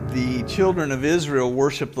The children of Israel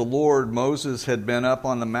worshiped the Lord. Moses had been up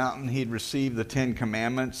on the mountain. He'd received the 10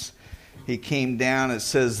 Commandments. He came down. It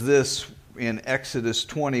says this in Exodus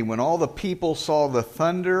 20, when all the people saw the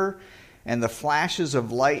thunder and the flashes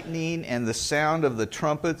of lightning and the sound of the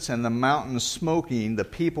trumpets and the mountain smoking, the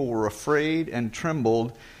people were afraid and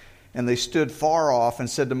trembled, and they stood far off and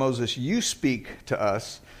said to Moses, "You speak to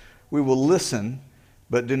us, we will listen,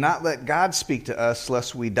 but do not let God speak to us,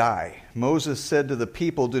 lest we die." Moses said to the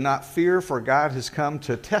people, "Do not fear, for God has come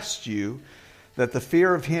to test you, that the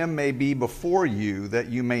fear of him may be before you, that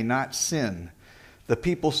you may not sin." The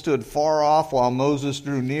people stood far off while Moses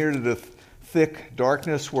drew near to the thick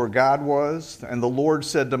darkness where God was. And the Lord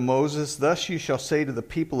said to Moses, "Thus you shall say to the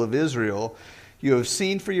people of Israel, you have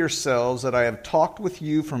seen for yourselves that I have talked with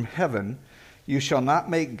you from heaven. You shall not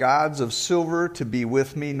make gods of silver to be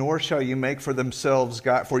with me, nor shall you make for yourselves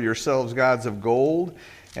gods of gold.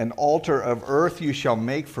 An altar of earth you shall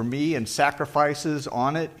make for me, and sacrifice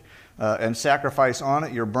on it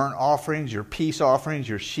your burnt offerings, your peace offerings,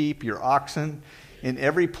 your sheep, your oxen. In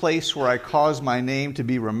every place where I cause my name to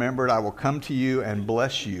be remembered, I will come to you and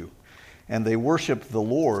bless you." And they worshiped the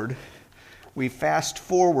Lord. We fast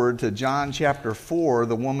forward to John chapter 4,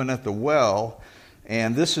 the woman at the well.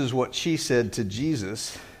 And this is what she said to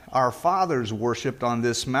Jesus: "Our fathers worshipped on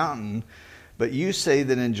this mountain, but you say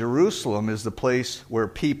that in Jerusalem is the place where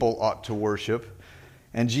people ought to worship."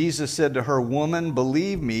 And Jesus said to her, "Woman,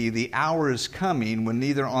 believe me, the hour is coming when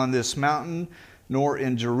neither on this mountain nor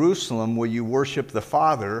in Jerusalem will you worship the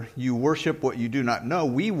Father. You worship what you do not know.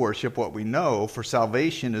 We worship what we know, for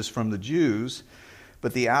salvation is from the Jews.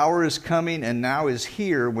 But the hour is coming, and now is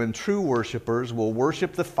here, when true worshipers will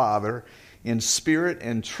worship the Father in spirit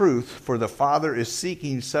and truth, for the Father is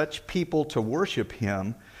seeking such people to worship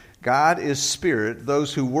him. God is spirit.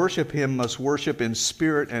 Those who worship him must worship in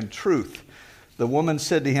spirit and truth." The woman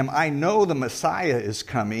said to him, "I know the Messiah is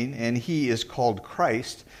coming, and he is called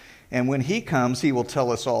Christ. And when he comes, he will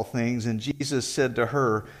tell us all things." And Jesus said to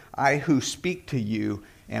her, "I who speak to you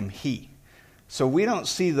am he." So we don't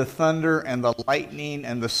see the thunder and the lightning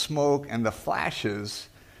and the smoke and the flashes,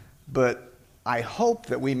 but I hope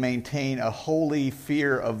that we maintain a holy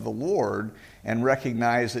fear of the Lord and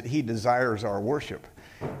recognize that he desires our worship.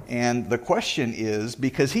 And the question is,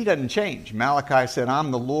 because he doesn't change. Malachi said,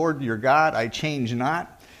 "I'm the Lord your God, I change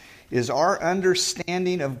not." Is our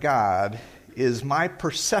understanding of God, is my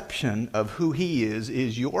perception of who he is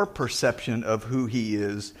your perception of who he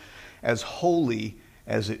is as holy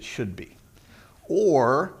as it should be?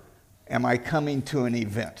 Or am I coming to an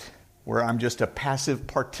event where I'm just a passive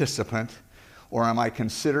participant? Or am I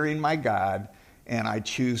considering my God and I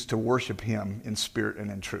choose to worship him in spirit and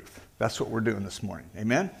in truth? That's what we're doing this morning.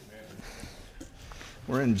 Amen? Amen.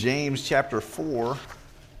 We're in James chapter 4.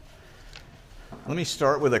 Let me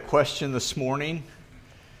start with a question this morning.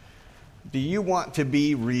 Do you want to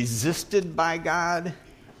be resisted by God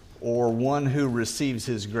or one who receives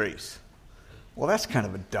his grace? Well, that's kind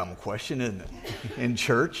of a dumb question, isn't it, in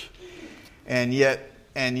church? And yet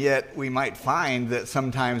we might find that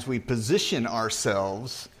sometimes we position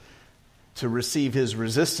ourselves to receive his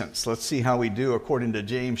resistance. Let's see how we do according to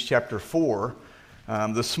James chapter 4.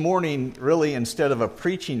 This morning, really, instead of a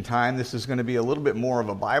preaching time, this is going to be a little bit more of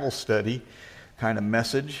a Bible study kind of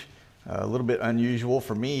message, a little bit unusual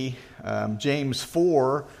for me. James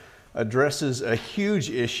 4 addresses a huge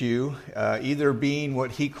issue, either being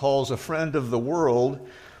what he calls a friend of the world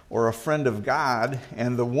or a friend of God.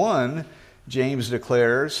 And the one, James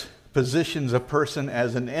declares, positions a person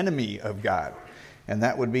as an enemy of God. And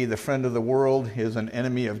that would be the friend of the world is an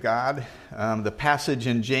enemy of God. The passage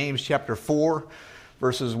in James chapter 4,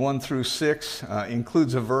 verses 1 through 6,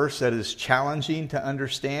 includes a verse that is challenging to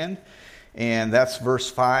understand. And that's verse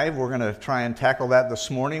 5. We're going to try and tackle that this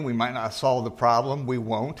morning. We might not solve the problem. We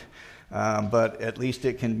won't. But at least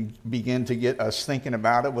it can begin to get us thinking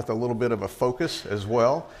about it with a little bit of a focus as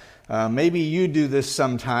well. Maybe you do this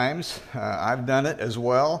sometimes. I've done it as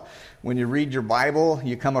well. When you read your Bible,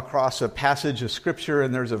 you come across a passage of Scripture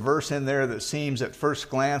and there's a verse in there that seems at first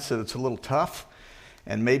glance that it's a little tough.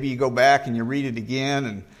 And maybe you go back and you read it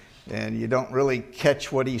again and you don't really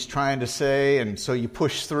catch what he's trying to say. And so you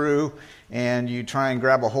push through and you try and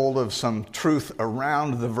grab a hold of some truth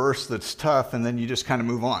around the verse that's tough, and then you just kind of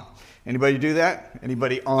move on. Anybody do that?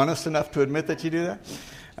 Anybody honest enough to admit that you do that?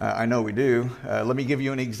 I know we do. Let me give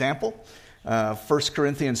you an example. 1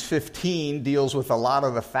 Corinthians 15 deals with a lot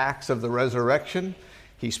of the facts of the resurrection.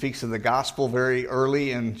 He speaks of the gospel very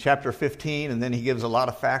early in chapter 15, and then he gives a lot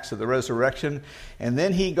of facts of the resurrection. And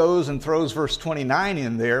then he goes and throws verse 29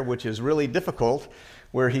 in there, which is really difficult,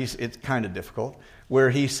 it's kind of difficult, where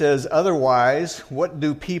he says, otherwise, what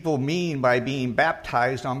do people mean by being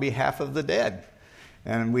baptized on behalf of the dead?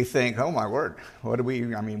 And we think, oh my word, we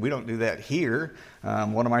don't do that here.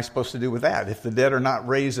 What am I supposed to do with that? If the dead are not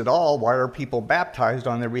raised at all, why are people baptized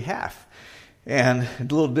on their behalf? And it's a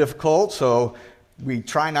little difficult, so we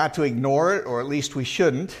try not to ignore it, or at least we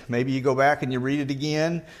shouldn't. Maybe you go back and you read it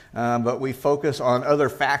again, but we focus on other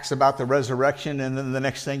facts about the resurrection, and then the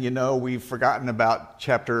next thing you know, we've forgotten about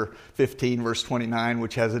chapter 15, verse 29,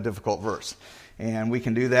 which has a difficult verse. And we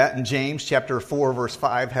can do that. And James chapter 4, verse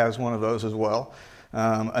 5 has one of those as well.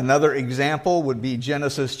 Another example would be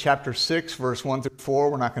Genesis chapter 6, verse 1 through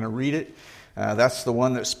 4. We're not going to read it. That's the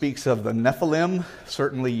one that speaks of the Nephilim,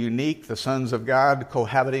 certainly unique, the sons of God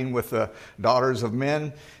cohabiting with the daughters of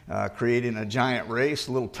men, creating a giant race,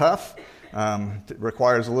 a little tough. It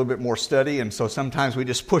requires a little bit more study, and so sometimes we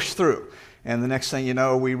just push through. And the next thing you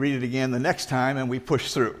know, we read it again the next time, and we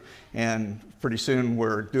push through. And pretty soon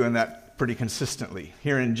we're doing that pretty consistently.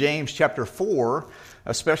 Here in James chapter 4,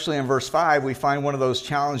 especially in verse 5, we find one of those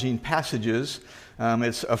challenging passages.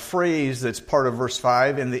 It's a phrase that's part of verse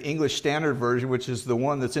 5 in the English Standard Version, which is the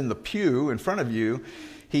one that's in the pew in front of you.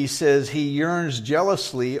 He says he yearns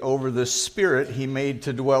jealously over the Spirit he made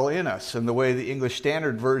to dwell in us. And the way the English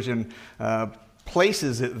Standard Version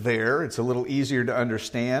places it there, it's a little easier to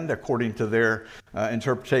understand according to their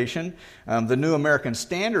interpretation. The New American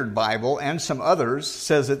Standard Bible and some others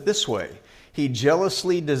says it this way. He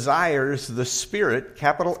jealously desires the Spirit,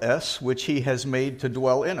 capital S, which he has made to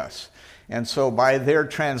dwell in us. And so by their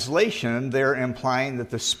translation, they're implying that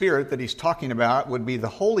the Spirit that he's talking about would be the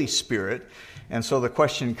Holy Spirit. And so the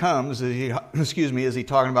question comes, is he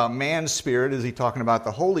talking about man's spirit? Is he talking about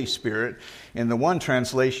the Holy Spirit? In the one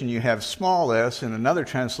translation, you have small s. In another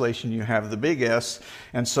translation, you have the big S.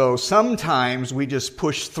 And so sometimes we just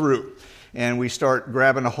push through. And we start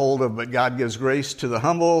grabbing a hold of, but God gives grace to the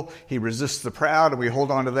humble. He resists the proud, and we hold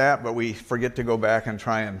on to that, but we forget to go back and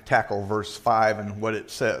try and tackle verse 5 and what it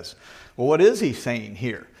says. Well, what is he saying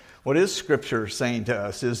here? What is Scripture saying to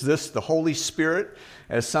us? Is this the Holy Spirit?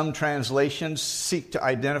 As some translations seek to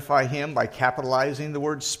identify him by capitalizing the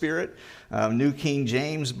word Spirit. New King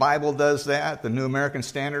James Bible does that. The New American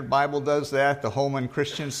Standard Bible does that. The Holman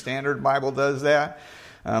Christian Standard Bible does that.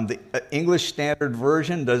 The English Standard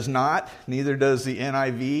Version does not. Neither does the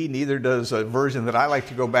NIV. Neither does a version that I like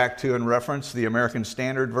to go back to and reference, the American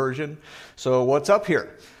Standard Version. So what's up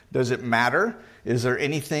here? Does it matter? Is there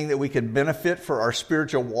anything that we could benefit for our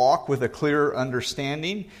spiritual walk with a clearer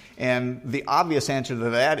understanding? And the obvious answer to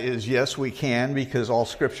that is yes, we can, because all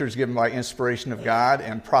Scripture is given by inspiration of God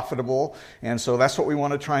and profitable. And so that's what we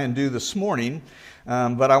want to try and do this morning.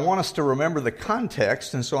 But I want us to remember the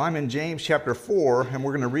context. And so I'm in James chapter 4, and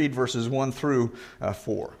we're going to read verses 1 through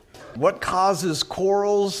 4. What causes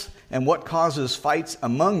quarrels and what causes fights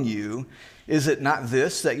among you? Is it not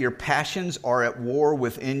this, that your passions are at war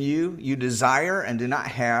within you? You desire and do not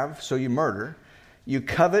have, so you murder. You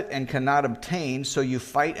covet and cannot obtain, so you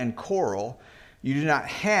fight and quarrel. You do not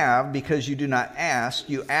have because you do not ask.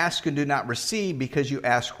 You ask and do not receive because you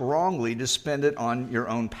ask wrongly to spend it on your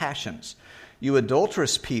own passions. You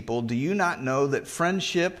adulterous people, do you not know that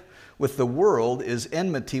friendship with the world is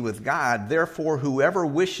enmity with God? Therefore, whoever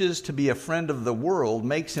wishes to be a friend of the world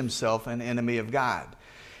makes himself an enemy of God.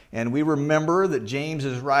 And we remember that James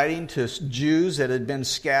is writing to Jews that had been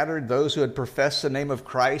scattered, those who had professed the name of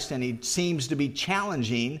Christ, and he seems to be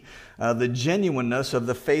challenging the genuineness of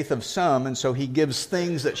the faith of some. And so he gives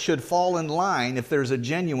things that should fall in line if there's a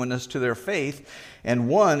genuineness to their faith. And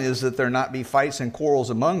one is that there not be fights and quarrels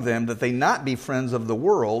among them, that they not be friends of the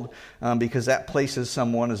world, because that places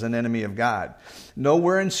someone as an enemy of God.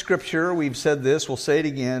 Nowhere in Scripture, we've said this, we'll say it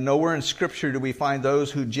again, nowhere in Scripture do we find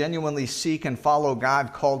those who genuinely seek and follow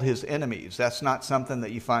God called his enemies. That's not something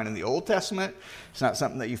that you find in the Old Testament. It's not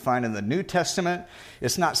something that you find in the New Testament.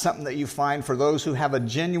 It's not something that you find for those who have a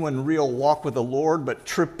genuine, real walk with the Lord, but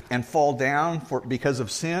trip and fall down because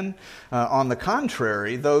of sin. On the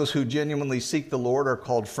contrary, those who genuinely seek the Lord are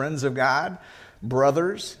called friends of God,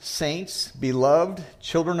 brothers, saints, beloved,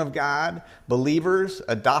 children of God, believers,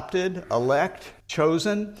 adopted, elect,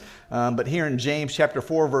 chosen. But here in James chapter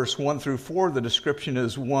 4, verse 1 through 4, the description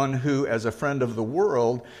is one who, as a friend of the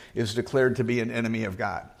world, is declared to be an enemy of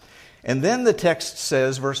God. And then the text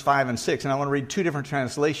says, verse 5 and 6, and I want to read two different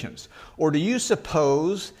translations. Or do you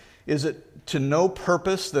suppose, is it to no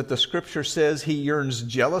purpose that the Scripture says he yearns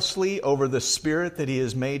jealously over the Spirit that he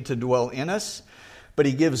has made to dwell in us? But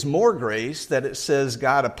he gives more grace, that it says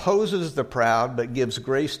God opposes the proud, but gives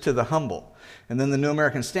grace to the humble. And then the New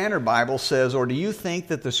American Standard Bible says, or do you think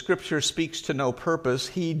that the Scripture speaks to no purpose?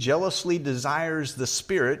 He jealously desires the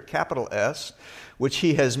Spirit, capital S, which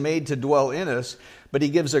he has made to dwell in us, but he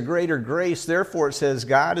gives a greater grace. Therefore it says,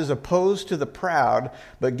 God is opposed to the proud,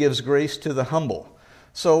 but gives grace to the humble.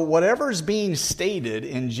 So whatever's being stated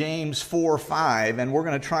in James 4:5, and we're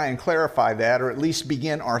going to try and clarify that, or at least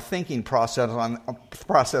begin our thinking process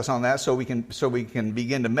on that, so we can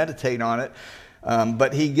begin to meditate on it.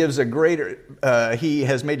 But he gives a greater, he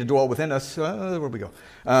has made to dwell within us, where we go?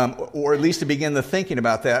 Or at least to begin the thinking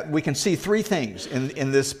about that, we can see three things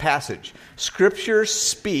in this passage. Scripture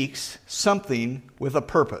speaks something with a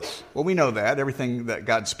purpose. Well, we know that. Everything that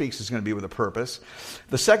God speaks is going to be with a purpose.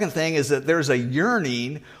 The second thing is that there's a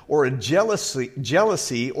yearning or a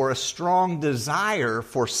jealousy or a strong desire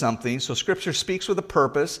for something. So Scripture speaks with a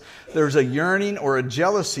purpose. There's a yearning or a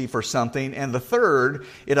jealousy for something. And the third,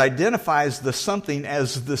 it identifies the something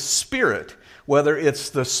as the Spirit, whether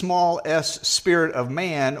it's the small s Spirit of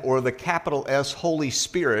man or the capital S Holy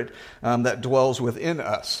Spirit that dwells within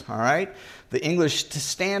us. All right? The English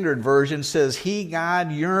Standard Version says, He,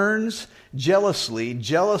 God, yearns jealously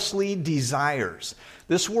desires.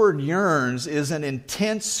 This word yearns is an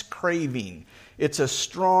intense craving. It's a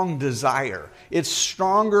strong desire. It's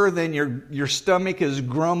stronger than your stomach is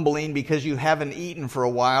grumbling because you haven't eaten for a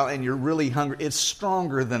while and you're really hungry. It's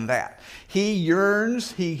stronger than that. He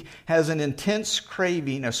yearns, he has an intense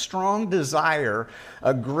craving, a strong desire,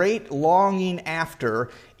 a great longing after.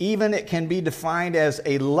 Even it can be defined as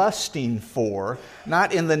a lusting for,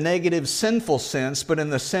 not in the negative sinful sense, but in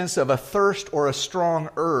the sense of a thirst or a strong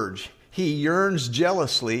urge. He yearns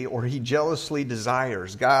jealously, or he jealously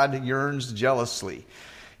desires. God yearns jealously.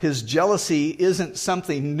 His jealousy isn't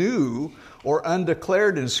something new or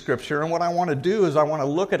undeclared in Scripture. And what I want to do is I want to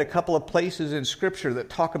look at a couple of places in Scripture that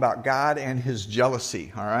talk about God and His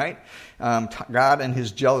jealousy. All right? God and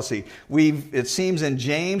His jealousy. It seems in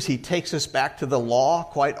James, he takes us back to the law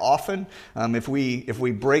quite often. If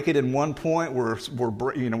we break it in one point,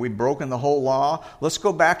 we've broken the whole law. Let's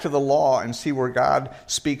go back to the law and see where God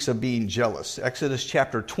speaks of being jealous. Exodus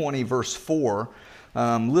chapter 20, verse 4.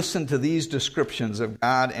 Listen to these descriptions of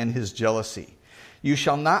God and His jealousy. You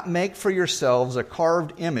shall not make for yourselves a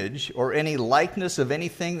carved image or any likeness of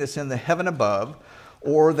anything that's in the heaven above,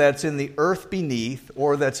 or that's in the earth beneath,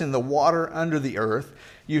 or that's in the water under the earth.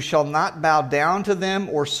 You shall not bow down to them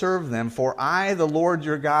or serve them, for I, the Lord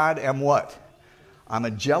your God, am what? I'm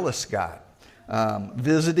a jealous God,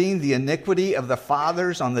 visiting the iniquity of the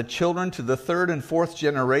fathers on the children to the third and fourth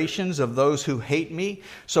generations of those who hate me.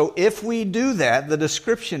 So if we do that, the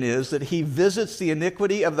description is that he visits the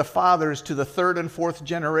iniquity of the fathers to the third and fourth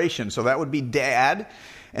generation. So that would be dad,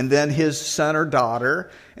 and then his son or daughter,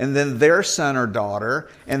 and then their son or daughter,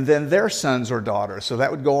 and then their sons or daughters. So that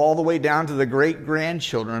would go all the way down to the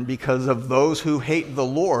great-grandchildren because of those who hate the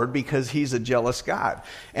Lord, because He's a jealous God.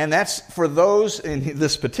 And that's for those, in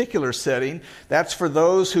this particular setting, that's for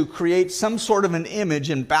those who create some sort of an image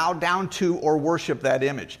and bow down to or worship that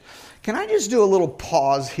image. Can I just do a little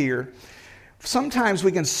pause here? Sometimes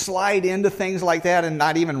we can slide into things like that and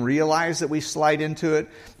not even realize that we slide into it.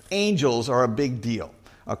 Angels are a big deal.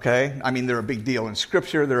 Okay? I mean, they're a big deal in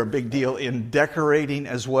Scripture. They're a big deal in decorating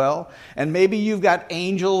as well. And maybe you've got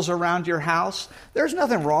angels around your house. There's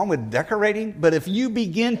nothing wrong with decorating, but if you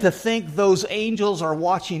begin to think those angels are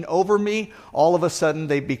watching over me, all of a sudden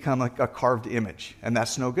they become a carved image, and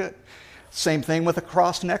that's no good. Same thing with a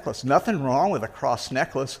cross necklace. Nothing wrong with a cross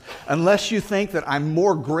necklace unless you think that I'm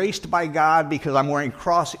more graced by God because I'm wearing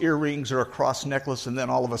cross earrings or a cross necklace, and then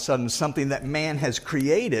all of a sudden something that man has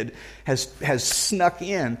created has snuck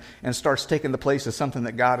in and starts taking the place of something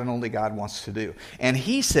that God and only God wants to do. And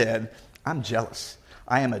he said, I'm jealous.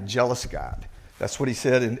 I am a jealous God. That's what he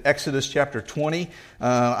said in Exodus chapter 20.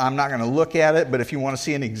 I'm not going to look at it, but if you want to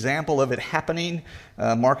see an example of it happening,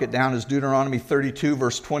 mark it down as Deuteronomy 32,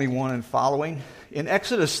 verse 21 and following. In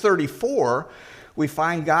Exodus 34, we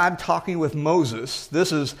find God talking with Moses.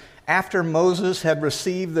 This is after Moses had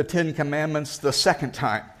received the Ten Commandments the second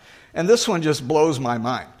time. And this one just blows my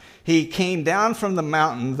mind. He came down from the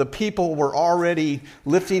mountain. The people were already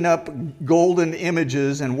lifting up golden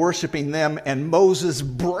images and worshiping them, and Moses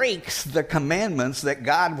breaks the commandments that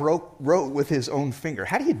God wrote with his own finger.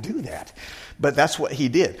 How do you do that? But that's what he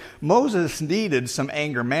did. Moses needed some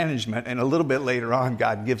anger management, and a little bit later on,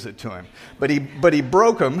 God gives it to him. But he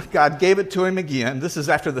broke them. God gave it to him again. This is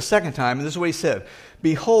after the second time, and this is what he said.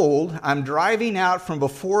 Behold, I'm driving out from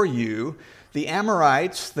before you the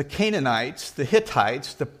Amorites, the Canaanites, the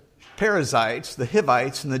Hittites, the Perizzites, the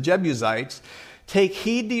Hivites, and the Jebusites, Take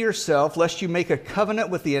heed to yourself, lest you make a covenant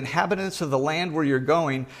with the inhabitants of the land where you're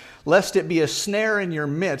going, lest it be a snare in your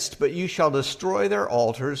midst, but you shall destroy their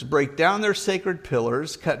altars, break down their sacred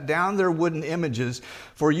pillars, cut down their wooden images,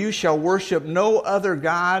 for you shall worship no other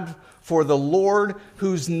God, for the Lord,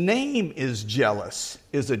 whose name is jealous,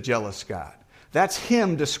 is a jealous God. That's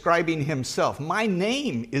him describing himself. My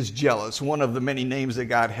name is jealous, one of the many names that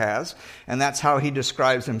God has, and that's how he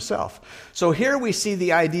describes himself. So here we see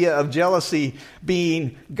the idea of jealousy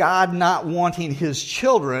being God not wanting his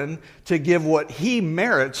children to give what he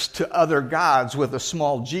merits to other gods with a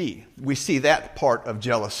small g. We see that part of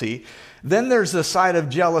jealousy. Then there's the side of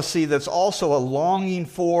jealousy that's also a longing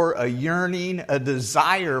for, a yearning, a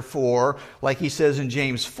desire for, like he says in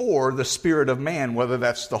James 4, the spirit of man, whether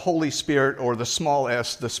that's the Holy Spirit or the small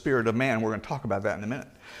s, the spirit of man. We're going to talk about that in a minute.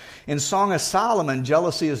 In Song of Solomon,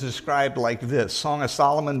 jealousy is described like this. Song of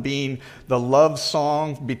Solomon being the love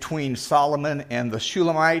song between Solomon and the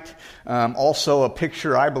Shulamite. Also a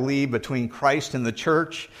picture, I believe, between Christ and the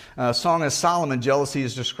church. Song of Solomon, jealousy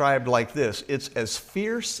is described like this. It's as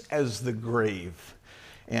fierce as the grave.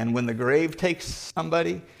 And when the grave takes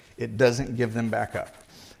somebody, it doesn't give them back up.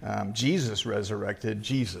 Jesus resurrected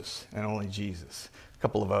Jesus and only Jesus.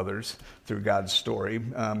 Couple of others through God's story.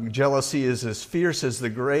 Jealousy is as fierce as the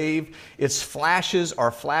grave. Its flashes are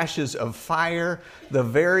flashes of fire, the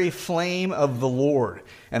very flame of the Lord.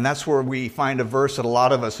 And that's where we find a verse that a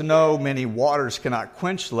lot of us know. Many waters cannot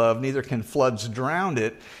quench love, neither can floods drown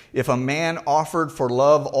it. If a man offered for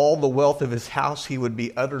love all the wealth of his house, he would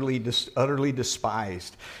be utterly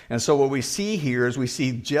despised. And so what we see here is we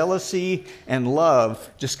see jealousy and love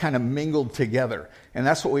just kind of mingled together. And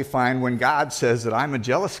that's what we find when God says that I'm a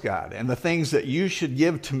jealous God. And the things that you should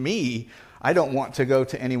give to me, I don't want to go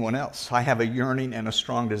to anyone else. I have a yearning and a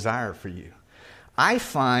strong desire for you. I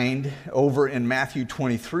find over in Matthew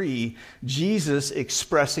 23, Jesus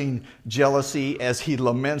expressing jealousy as he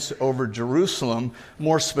laments over Jerusalem,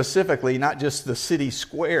 more specifically, not just the city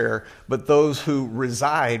square, but those who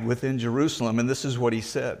reside within Jerusalem. And this is what he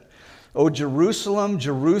said. O Jerusalem,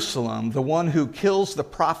 Jerusalem, the one who kills the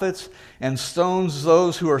prophets and stones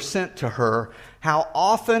those who are sent to her, how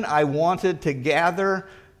often I wanted to gather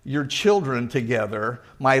your children together,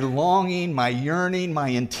 my longing, my yearning, my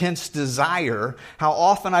intense desire, how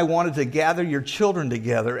often I wanted to gather your children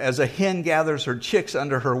together as a hen gathers her chicks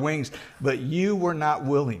under her wings, but you were not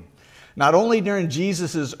willing. Not only during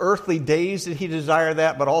Jesus' earthly days did he desire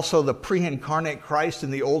that, but also the pre-incarnate Christ in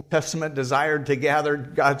the Old Testament desired to gather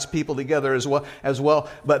God's people together as well,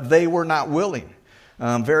 but they were not willing.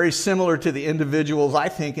 Very similar to the individuals, I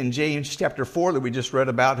think, in James chapter 4 that we just read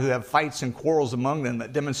about who have fights and quarrels among them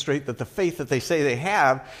that demonstrate that the faith that they say they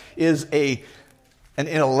have is an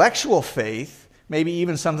intellectual faith, maybe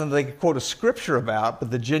even something that they could quote a scripture about,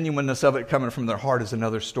 but the genuineness of it coming from their heart is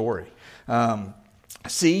another story. And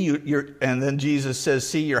then Jesus says,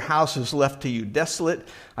 see, your house is left to you desolate.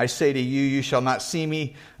 I say to you, you shall not see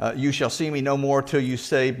me. You shall see me no more till you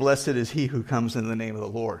say, blessed is he who comes in the name of the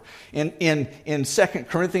Lord. In 2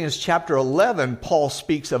 Corinthians chapter 11, Paul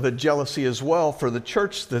speaks of a jealousy as well for the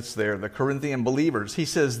church that's there, the Corinthian believers. He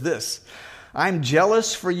says this, I'm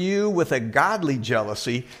jealous for you with a godly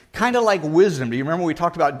jealousy, kind of like wisdom. Do you remember we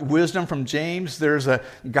talked about wisdom from James? There's a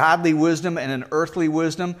godly wisdom and an earthly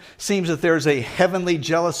wisdom. Seems that there's a heavenly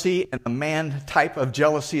jealousy and a man type of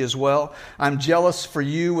jealousy as well. I'm jealous for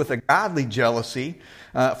you with a godly jealousy,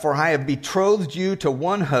 for I have betrothed you to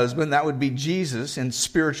one husband, that would be Jesus, in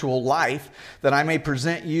spiritual life, that I may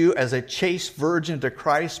present you as a chaste virgin to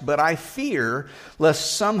Christ. But I fear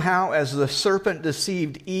lest somehow, as the serpent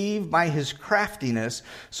deceived Eve by his craftiness,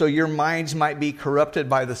 so your minds might be corrupted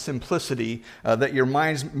by the simplicity, that your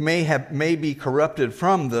minds may be corrupted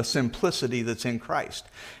from the simplicity that's in Christ.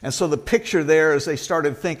 And so the picture there is they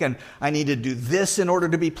started thinking, I need to do this in order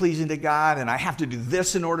to be pleasing to God, and I have to do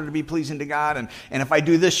this in order to be pleasing to God, and if I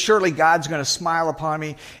do this, surely God's going to smile upon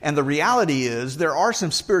me. And the reality is there are some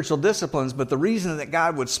spiritual disciplines, but the reason that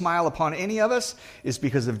God would smile upon any of us is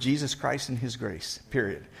because of Jesus Christ and his grace,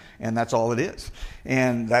 period. And that's all it is.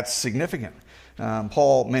 And that's significant.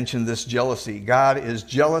 Paul mentioned this jealousy. God is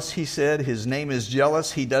jealous, he said. His name is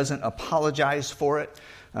jealous. He doesn't apologize for it.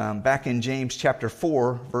 Back in James chapter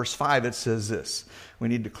 4, verse 5, it says this. We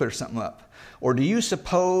need to clear something up. Or do you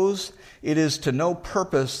suppose it is to no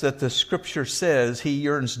purpose that the Scripture says he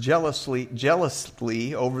yearns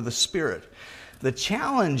jealously over the Spirit? The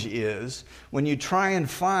challenge is when you try and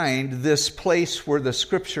find this place where the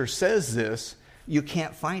Scripture says this, you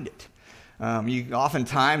can't find it. You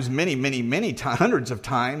oftentimes, many hundreds of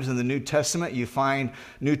times in the New Testament, you find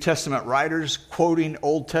New Testament writers quoting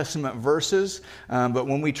Old Testament verses. But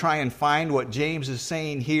when we try and find what James is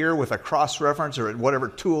saying here with a cross-reference or whatever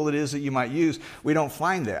tool it is that you might use, we don't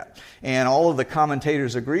find that. And all of the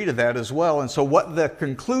commentators agree to that as well. And so what the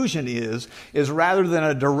conclusion is rather than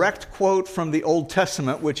a direct quote from the Old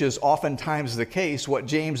Testament, which is oftentimes the case, what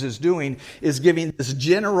James is doing is giving this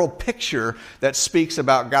general picture that speaks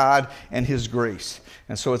about God and His grace.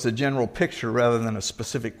 And so it's a general picture rather than a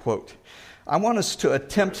specific quote. I want us to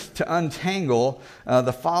attempt to untangle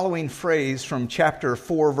the following phrase from chapter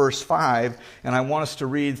 4, verse 5, and I want us to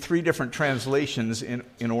read 3 different translations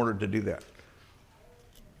in order to do that.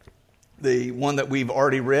 The one that we've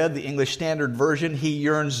already read, the English Standard Version, He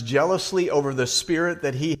yearns jealously over the Spirit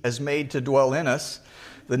that He has made to dwell in us.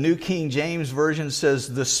 The New King James Version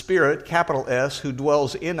says, the Spirit, capital S, who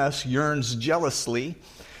dwells in us yearns jealously.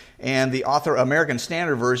 And the American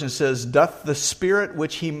Standard Version says, doth the Spirit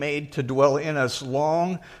which He made to dwell in us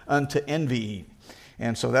long unto envying.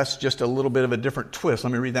 And so that's just a little bit of a different twist.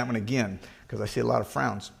 Let me read that one again, because I see a lot of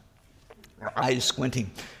frowns. Eyes squinting.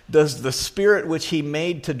 Does the Spirit which He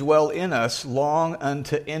made to dwell in us long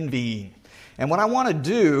unto envying. And what I want to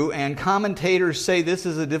do, and commentators say this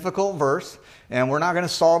is a difficult verse, and we're not going to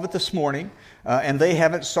solve it this morning, and they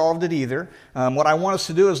haven't solved it either. What I want us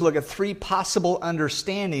to do is look at 3 possible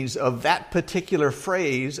understandings of that particular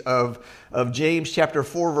phrase of James chapter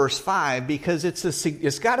 4, verse 5, because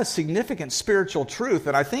it's got a significant spiritual truth,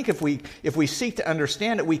 and I think if we seek to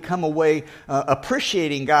understand it, we come away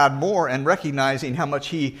appreciating God more and recognizing how much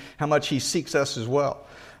He seeks us as well.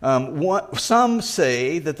 Some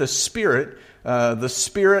say that the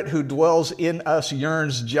Spirit who dwells in us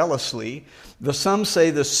yearns jealously. Some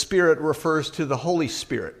say the Spirit refers to the Holy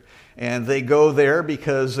Spirit. And they go there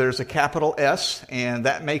because there's a capital S, and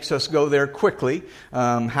that makes us go there quickly.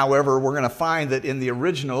 However, we're going to find that in the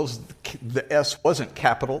originals, the S wasn't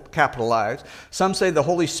capitalized. Some say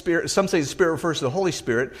the Spirit refers to the Holy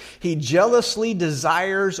Spirit. He jealously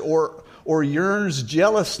desires or yearns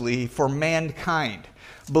jealously for mankind.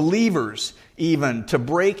 Believers, even, to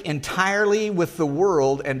break entirely with the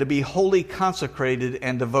world and to be wholly consecrated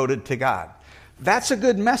and devoted to God. That's a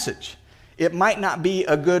good message. It might not be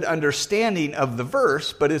a good understanding of the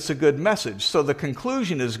verse, but it's a good message. So the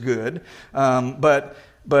conclusion is good, but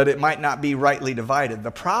it might not be rightly divided.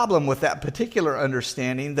 The problem with that particular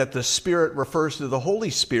understanding that the Spirit refers to the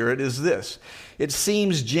Holy Spirit is this. It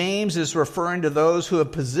seems James is referring to those who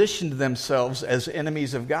have positioned themselves as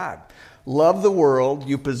enemies of God. Love the world,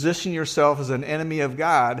 you position yourself as an enemy of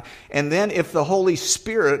God, and then if the Holy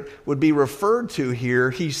Spirit would be referred to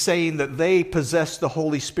here, he's saying that they possess the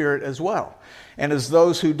Holy Spirit as well. And as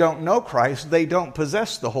those who don't know Christ, they don't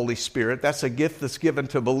possess the Holy Spirit. That's a gift that's given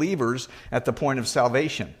to believers at the point of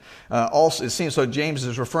salvation. Also, it seems so James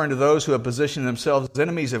is referring to those who have positioned themselves as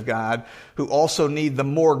enemies of God, who also need the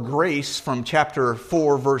more grace from chapter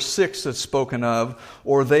 4, verse 6 that's spoken of,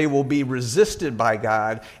 or they will be resisted by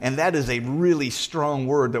God. And that is a really strong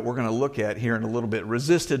word that we're going to look at here in a little bit.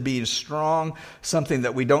 Resisted being strong, something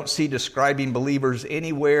that we don't see describing believers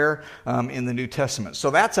anywhere in the New Testament.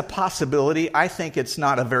 So that's a possibility. I think it's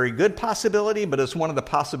not a very good possibility, but it's one of the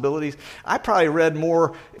possibilities. I probably read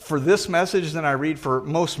more for this message than I read for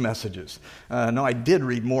most messages. No, I did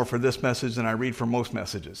read more for this message than I read for most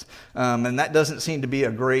messages. And that doesn't seem to be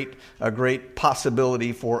a great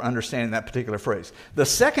possibility for understanding that particular phrase. The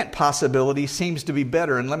second possibility seems to be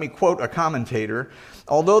better, and let me quote a commentator.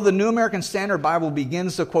 Although the New American Standard Bible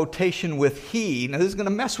begins the quotation with he, now this is going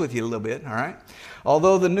to mess with you a little bit, all right?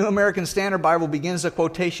 Although the New American Standard Bible begins the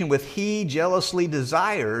quotation with he jealously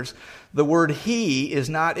desires, the word he is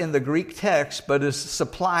not in the Greek text, but is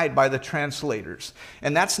supplied by the translators.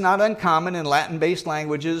 And that's not uncommon in Latin-based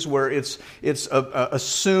languages where it's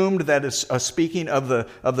assumed that it's speaking of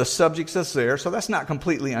the subjects that's there. So that's not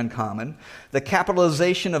completely uncommon. The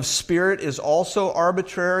capitalization of Spirit is also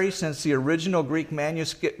arbitrary since the original Greek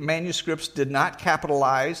manuscripts did not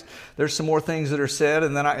capitalize. There's some more things that are said,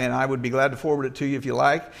 and I would be glad to forward it to you if you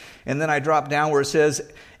like. And then I drop down where it says,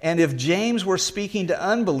 and if James were speaking to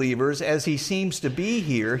unbelievers, as he seems to be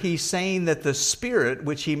here, he's saying that the Spirit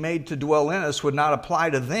which he made to dwell in us would not apply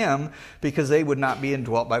to them because they would not be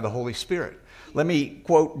indwelt by the Holy Spirit. Let me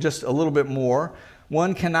quote just a little bit more.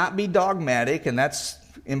 One cannot be dogmatic, and that's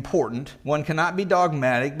important. One cannot be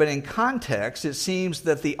dogmatic, but in context, it seems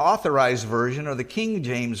that the Authorized Version or the King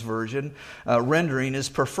James Version rendering is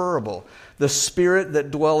preferable. The spirit that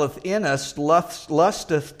dwelleth in us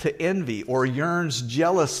lusteth to envy or yearns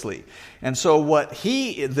jealously. And so what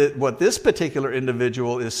this particular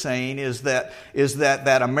individual is saying is that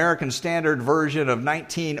American Standard Version of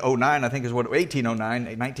 1909, I think is what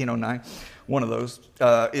 1909, one of those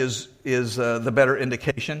is the better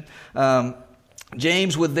indication.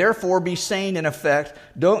 James would therefore be saying, in effect,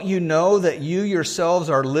 don't you know that you yourselves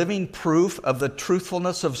are living proof of the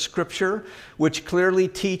truthfulness of Scripture, which clearly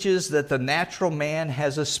teaches that the natural man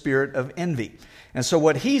has a spirit of envy? And so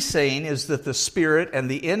what he's saying is that the spirit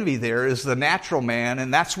and the envy there is the natural man,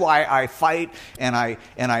 and that's why I fight and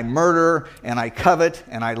I murder and I covet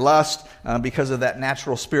and I lust because of that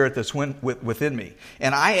natural spirit that's within me.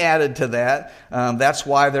 And I added to that, that's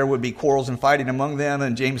why there would be quarrels and fighting among them.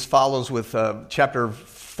 And James follows with chapter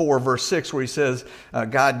 4, verse 6, where he says,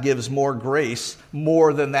 God gives more grace,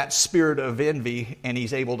 more than that spirit of envy, and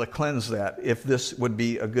he's able to cleanse that, if this would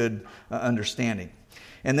be a good understanding.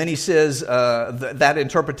 And then he says that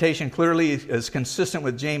interpretation clearly is consistent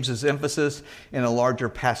with James's emphasis in a larger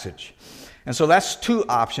passage. And so that's two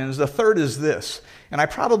options. The third is this. And I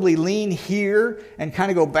probably lean here and kind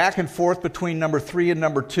of go back and forth between number 3 and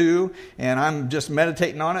number 2. And I'm just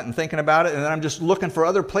meditating on it and thinking about it. And then I'm just looking for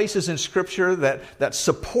other places in Scripture that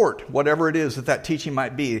support whatever it is that teaching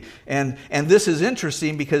might be. And this is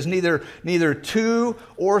interesting because neither 2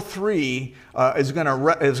 or 3 is going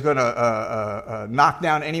to knock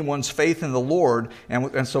down anyone's faith in the Lord.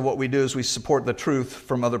 And so what we do is we support the truth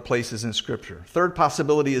from other places in Scripture. Third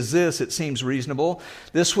possibility is this. It seems reasonable.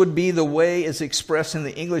 This would be the way it's expressed in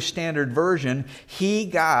the English Standard Version. He,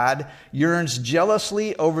 God, yearns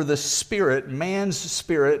jealously over the Spirit, man's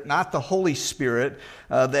spirit, not the Holy Spirit,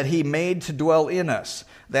 that He made to dwell in us.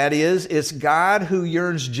 That is, it's God who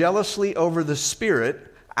yearns jealously over the Spirit,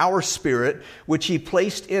 our spirit, which He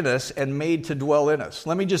placed in us and made to dwell in us.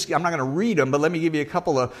 I'm not going to read them, but let me give you a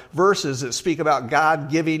couple of verses that speak about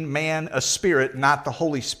God giving man a spirit, not the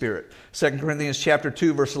Holy Spirit. 2 Corinthians chapter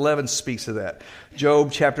 2, verse 11 speaks of that.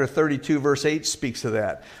 Job chapter 32, verse 8 speaks of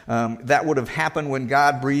that. That would have happened when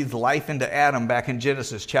God breathed life into Adam back in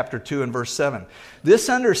Genesis chapter 2 and verse 7. This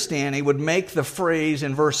understanding would make the phrase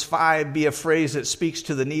in verse 5 be a phrase that speaks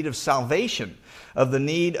to the need of salvation, of the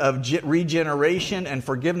need of regeneration and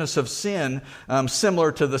forgiveness of sin,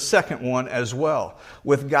 similar to the second one as well,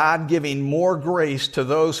 with God giving more grace to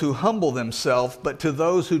those who humble themselves, but to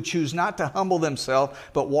those who choose not to humble themselves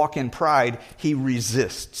but walk in pride, He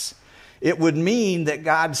resists. It would mean that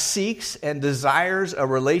God seeks and desires a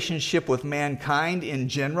relationship with mankind in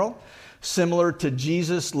general, similar to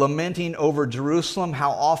Jesus lamenting over Jerusalem,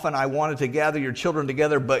 how often I wanted to gather your children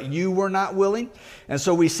together, but you were not willing. And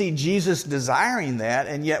so we see Jesus desiring that,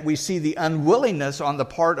 and yet we see the unwillingness on the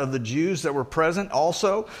part of the Jews that were present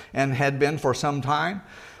also and had been for some time.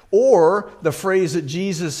 Or the phrase that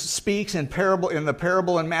Jesus speaks in the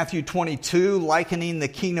parable in Matthew 22, likening the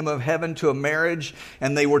kingdom of heaven to a marriage,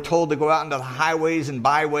 and they were told to go out into the highways and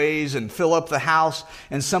byways and fill up the house,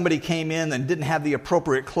 and somebody came in and didn't have the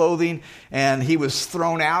appropriate clothing, and he was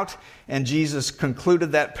thrown out. And Jesus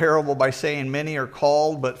concluded that parable by saying, many are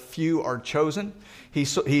called, but few are chosen. He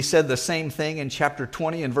said the same thing in chapter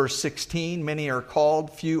 20 and verse 16, many are called,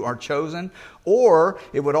 few are chosen. Or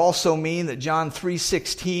it would also mean that John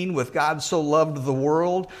 3:16, with God so loved the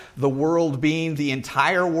world being the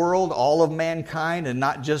entire world, all of mankind, and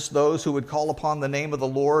not just those who would call upon the name of the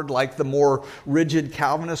Lord like the more rigid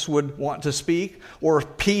Calvinists would want to speak. Or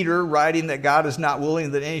Peter writing that God is not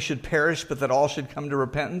willing that any should perish, but that all should come to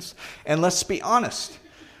repentance. And let's be honest,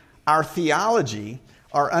 our theology,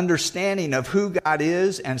 our understanding of who God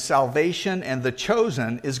is and salvation and the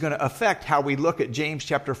chosen is going to affect how we look at James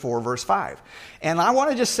chapter 4, verse 5. And I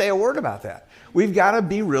want to just say a word about that. We've got to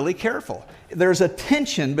be really careful. There's a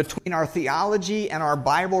tension between our theology and our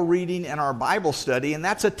Bible reading and our Bible study, and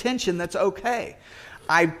that's a tension that's okay.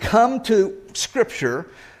 I come to Scripture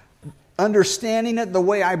understanding it the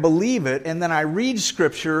way I believe it, and then I read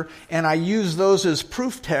Scripture and I use those as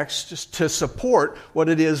proof texts to support what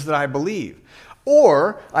it is that I believe.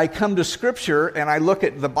 Or I come to Scripture and I look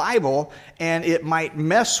at the Bible and it might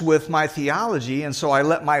mess with my theology, and so I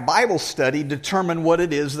let my Bible study determine what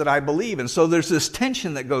it is that I believe. And so there's this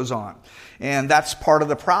tension that goes on. And that's part of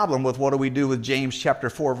the problem with what do we do with James chapter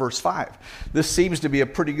 4, verse 5. This seems to be a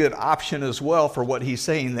pretty good option as well for what he's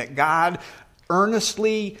saying, that God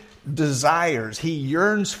earnestly desires, He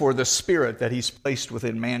yearns for the Spirit that He's placed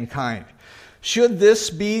within mankind. Should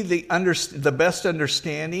this be the best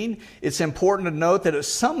understanding, it's important to note that at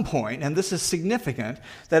some point, and this is significant,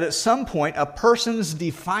 that at some point a person's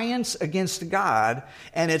defiance against God,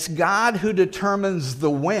 and it's God who determines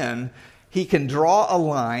the when, he can draw a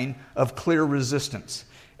line of clear resistance.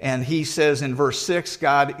 And he says in verse 6,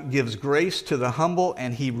 God gives grace to the humble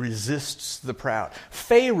and he resists the proud.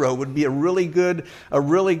 Pharaoh would be a really good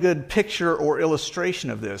picture or illustration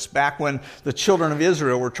of this. Back when the children of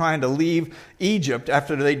Israel were trying to leave Egypt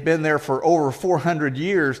after they'd been there for over 400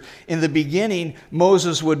 years, in the beginning,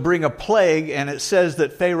 Moses would bring a plague, and it says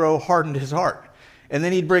that Pharaoh hardened his heart. And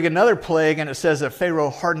then he'd bring another plague, and it says that Pharaoh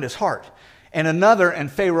hardened his heart. And another,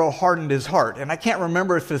 and Pharaoh hardened his heart. And I can't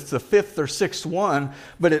remember if it's the fifth or sixth one,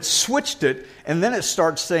 but it switched it, and then it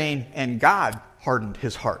starts saying, and God hardened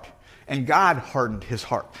his heart. And God hardened his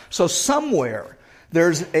heart. So somewhere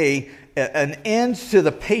there's an end to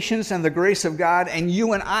the patience and the grace of God, and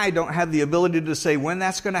you and I don't have the ability to say when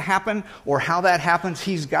that's going to happen or how that happens.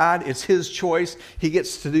 He's God. It's his choice. He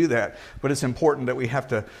gets to do that. But it's important that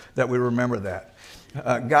we remember that.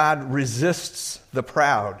 God resists the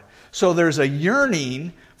proud. So there's a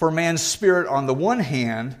yearning for man's spirit on the one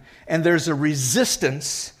hand, and there's a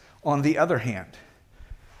resistance on the other hand.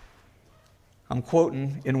 I'm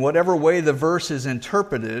quoting, in whatever way the verse is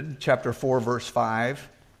interpreted, chapter 4, verse 5,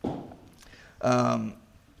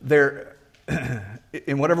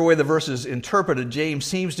 in whatever way the verse is interpreted, James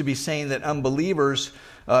seems to be saying that unbelievers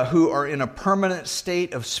who are in a permanent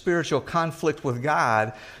state of spiritual conflict with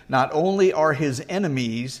God not only are his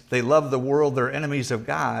enemies, they love the world, they're enemies of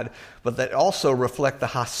God, but that also reflect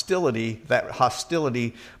that hostility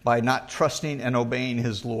by not trusting and obeying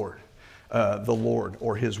his Lord, the Lord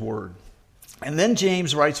or his word. And then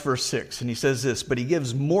James writes verse 6, and he says this, but he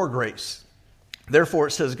gives more grace. Therefore,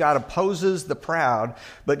 it says, God opposes the proud,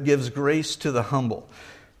 but gives grace to the humble.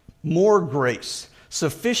 More grace.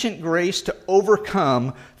 Sufficient grace to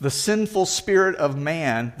overcome the sinful spirit of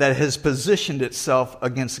man that has positioned itself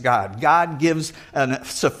against God. God gives a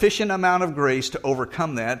sufficient amount of grace to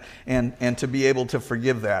overcome that and to be able to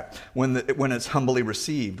forgive that when it's humbly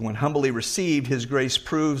received. When humbly received, his grace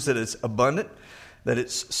proves that it's abundant, that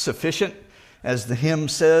it's sufficient. As the hymn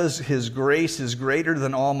says, his grace is greater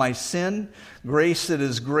than all my sin. Grace that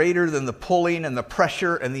is greater than the pulling and the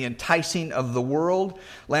pressure and the enticing of the world.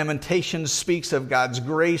 Lamentations speaks of God's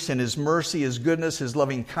grace and his mercy, his goodness, his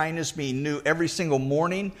loving kindness being new every single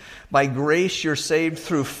morning. By grace you're saved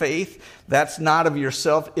through faith. That's not of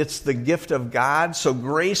yourself, it's the gift of God. So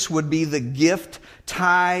grace would be the gift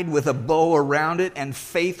tied with a bow around it, and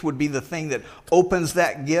faith would be the thing that opens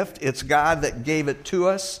that gift. It's God that gave it to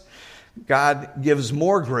us. God gives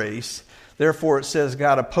more grace. Therefore, it says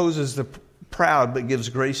God opposes the proud but gives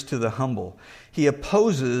grace to the humble. He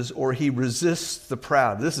opposes or he resists the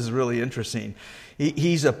proud. This is really interesting.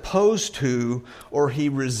 He's opposed to, or he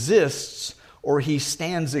resists, or he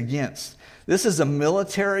stands against. This is a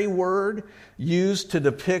military word used to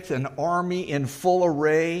depict an army in full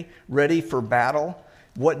array, ready for battle.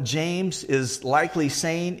 What James is likely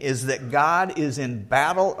saying is that God is in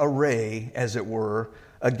battle array, as it were,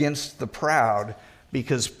 against the proud,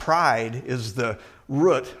 because pride is the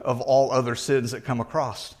root of all other sins that come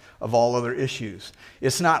across, of all other issues.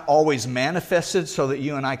 It's not always manifested so that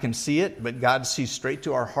you and I can see it, but God sees straight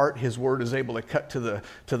to our heart. His word is able to cut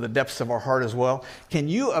to the depths of our heart as well. Can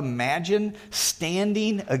you imagine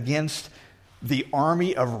standing against the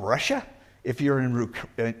army of Russia if you're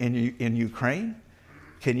in Ukraine?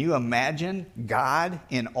 Can you imagine God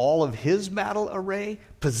in all of his battle array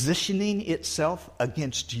positioning itself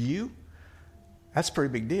against you? That's a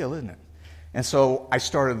pretty big deal, isn't it? And so I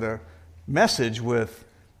started the message with,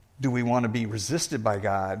 do we want to be resisted by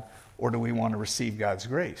God, or do we want to receive God's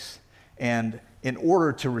grace? And in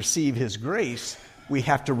order to receive his grace, we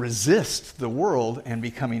have to resist the world and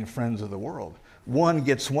becoming friends of the world. One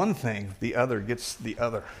gets one thing, the other gets the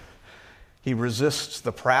other. He resists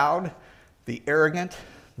the proud, the arrogant,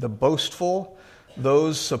 the boastful,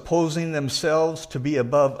 those supposing themselves to be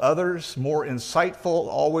above others, more insightful,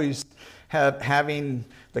 always having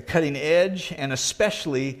the cutting edge, and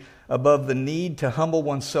especially above the need to humble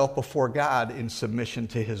oneself before God in submission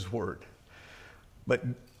to his word. But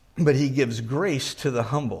he gives grace to the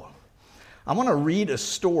humble. I want to read a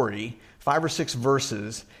story, 5 or 6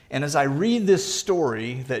 verses, and as I read this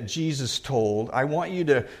story that Jesus told, I want you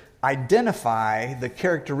to identify the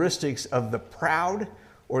characteristics of the proud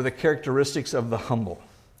or the characteristics of the humble.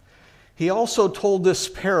 He also told this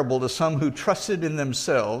parable to some who trusted in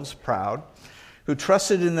themselves, proud, who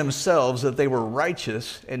trusted in themselves that they were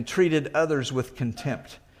righteous and treated others with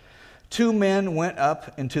contempt. 2 men went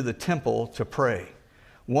up into the temple to pray.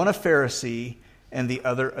 one a Pharisee, and the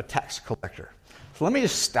other a tax collector. So let me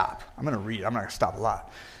just stop. I'm going to read. I'm not going to stop a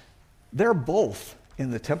lot. They're both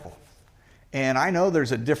in the temple. And I know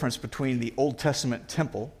there's a difference between the Old Testament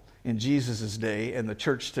temple in Jesus' day and the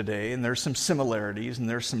church today, and there's some similarities and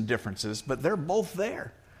there's some differences, but they're both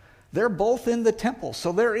there. They're both in the temple,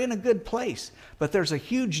 so they're in a good place. But there's a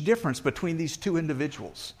huge difference between these two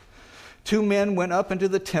individuals. Two men went up into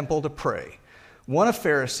the temple to pray, one a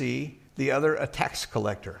Pharisee, the other a tax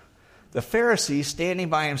collector. The Pharisee, standing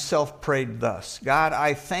by himself, prayed thus: God,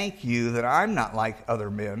 I thank you that I'm not like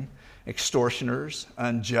other men, extortioners,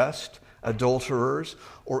 unjust, adulterers,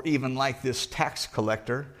 or even like this tax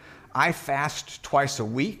collector. I fast twice a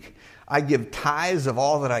week. I give tithes of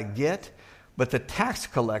all that I get. But the tax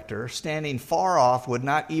collector, standing far off, would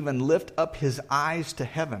not even lift up his eyes to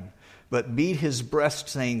heaven, but beat his breast,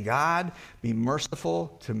 saying, God, be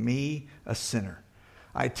merciful to me, a sinner.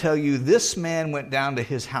 I tell you, this man went down to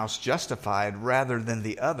his house justified rather than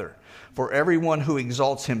the other. For everyone who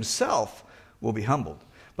exalts himself will be humbled,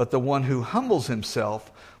 but the one who humbles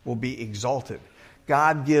himself will be exalted.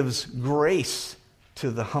 God gives grace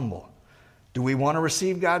to the humble. Do we want to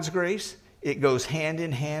receive God's grace? It goes hand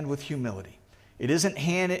in hand with humility. It isn't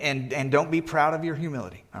hand, and don't be proud of your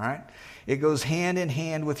humility, all right? It goes hand in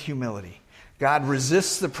hand with humility. God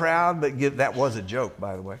resists the proud, but that was a joke,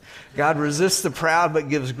 by the way. God resists the proud, but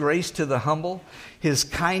gives grace to the humble. His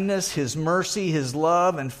kindness, His mercy, His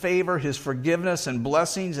love and favor, His forgiveness and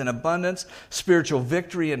blessings and abundance, spiritual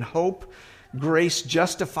victory and hope. Grace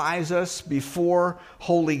justifies us before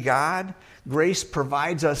holy God. Grace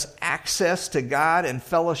provides us access to God and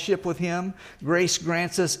fellowship with Him. Grace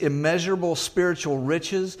grants us immeasurable spiritual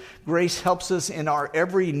riches. Grace helps us in our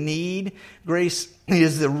every need. Grace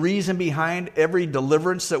is the reason behind every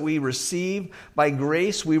deliverance that we receive. By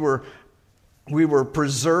grace, we are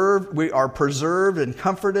preserved and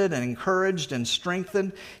comforted and encouraged and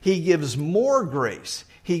strengthened. He gives more grace.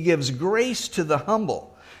 He gives grace to the humble.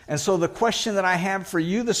 And so the question that I have for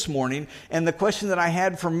you this morning, and the question that I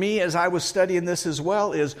had for me as I was studying this as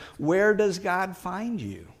well, is where does God find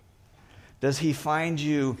you? Does He find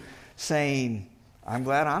you saying, I'm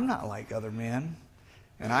glad I'm not like other men,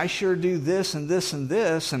 and I sure do this and this and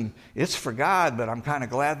this, and it's for God, but I'm kind of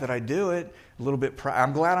glad that I do it. A little bit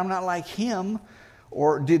I'm glad I'm not like him.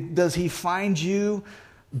 Or does He find you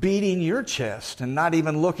beating your chest and not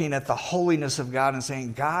even looking at the holiness of God and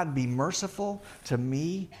saying, God, be merciful to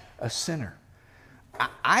me, a sinner?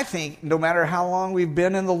 I think no matter how long we've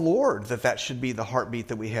been in the Lord, that should be the heartbeat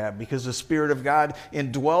that we have, because the Spirit of God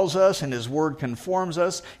indwells us and His Word conforms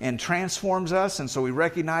us and transforms us, and so we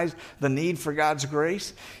recognize the need for God's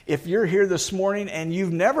grace. If you're here this morning and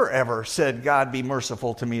you've never ever said, God, be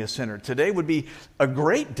merciful to me, a sinner, today would be a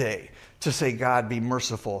great day to say, God, be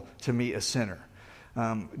merciful to me, a sinner.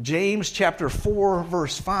 James chapter 4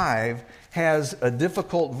 verse 5 has a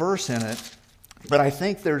difficult verse in it, but I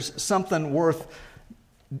think there's something worth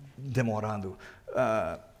demorando.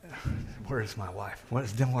 Where is my wife? What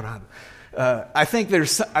is demorando? I think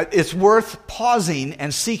it's worth pausing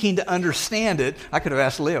and seeking to understand it. I could have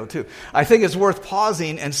asked Leo too. I think it's worth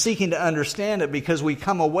pausing and seeking to understand it, because we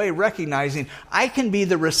come away recognizing I can be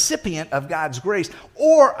the recipient of God's grace,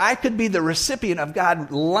 or I could be the recipient of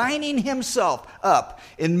God lining Himself up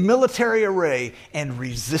in military array and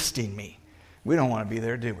resisting me. We don't want to be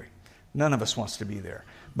there, do we? None of us wants to be there.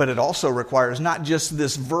 But it also requires not just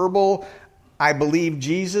this verbal, I believe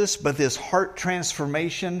Jesus, but this heart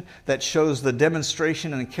transformation that shows the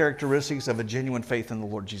demonstration and the characteristics of a genuine faith in the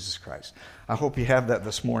Lord Jesus Christ. I hope you have that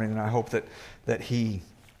this morning, and I hope that He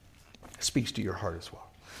speaks to your heart as well.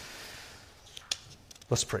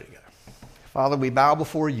 Let's pray together. Father, we bow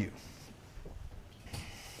before You.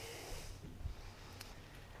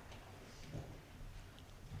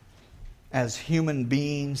 As human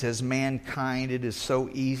beings, as mankind, it is so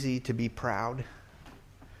easy to be proud,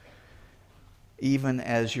 even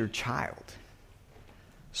as Your child.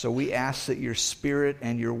 So we ask that Your Spirit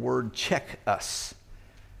and Your Word check us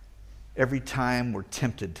every time we're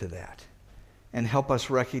tempted to that, and help us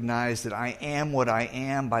recognize that I am what I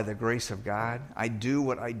am by the grace of God. I do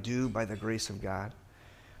what I do by the grace of God.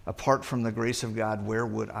 Apart from the grace of God, where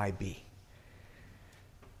would I be?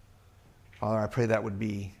 Father, I pray that would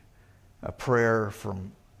be a prayer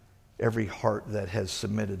from every heart that has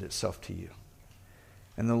submitted itself to You.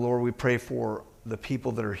 And then, Lord, we pray for the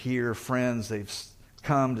people that are here, friends, they've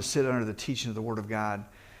come to sit under the teaching of the Word of God,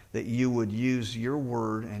 that You would use Your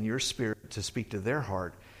Word and Your Spirit to speak to their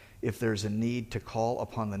heart if there's a need to call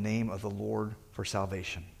upon the name of the Lord for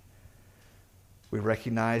salvation. We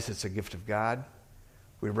recognize it's a gift of God.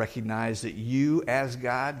 We recognize that you, as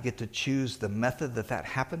God, get to choose the method that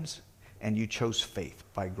happens, and you chose faith.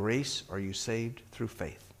 By grace are you saved through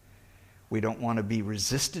faith. We don't want to be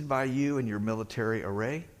resisted by you and your military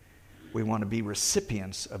array. We want to be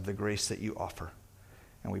recipients of the grace that you offer.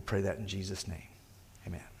 And we pray that in Jesus' name.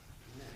 Amen.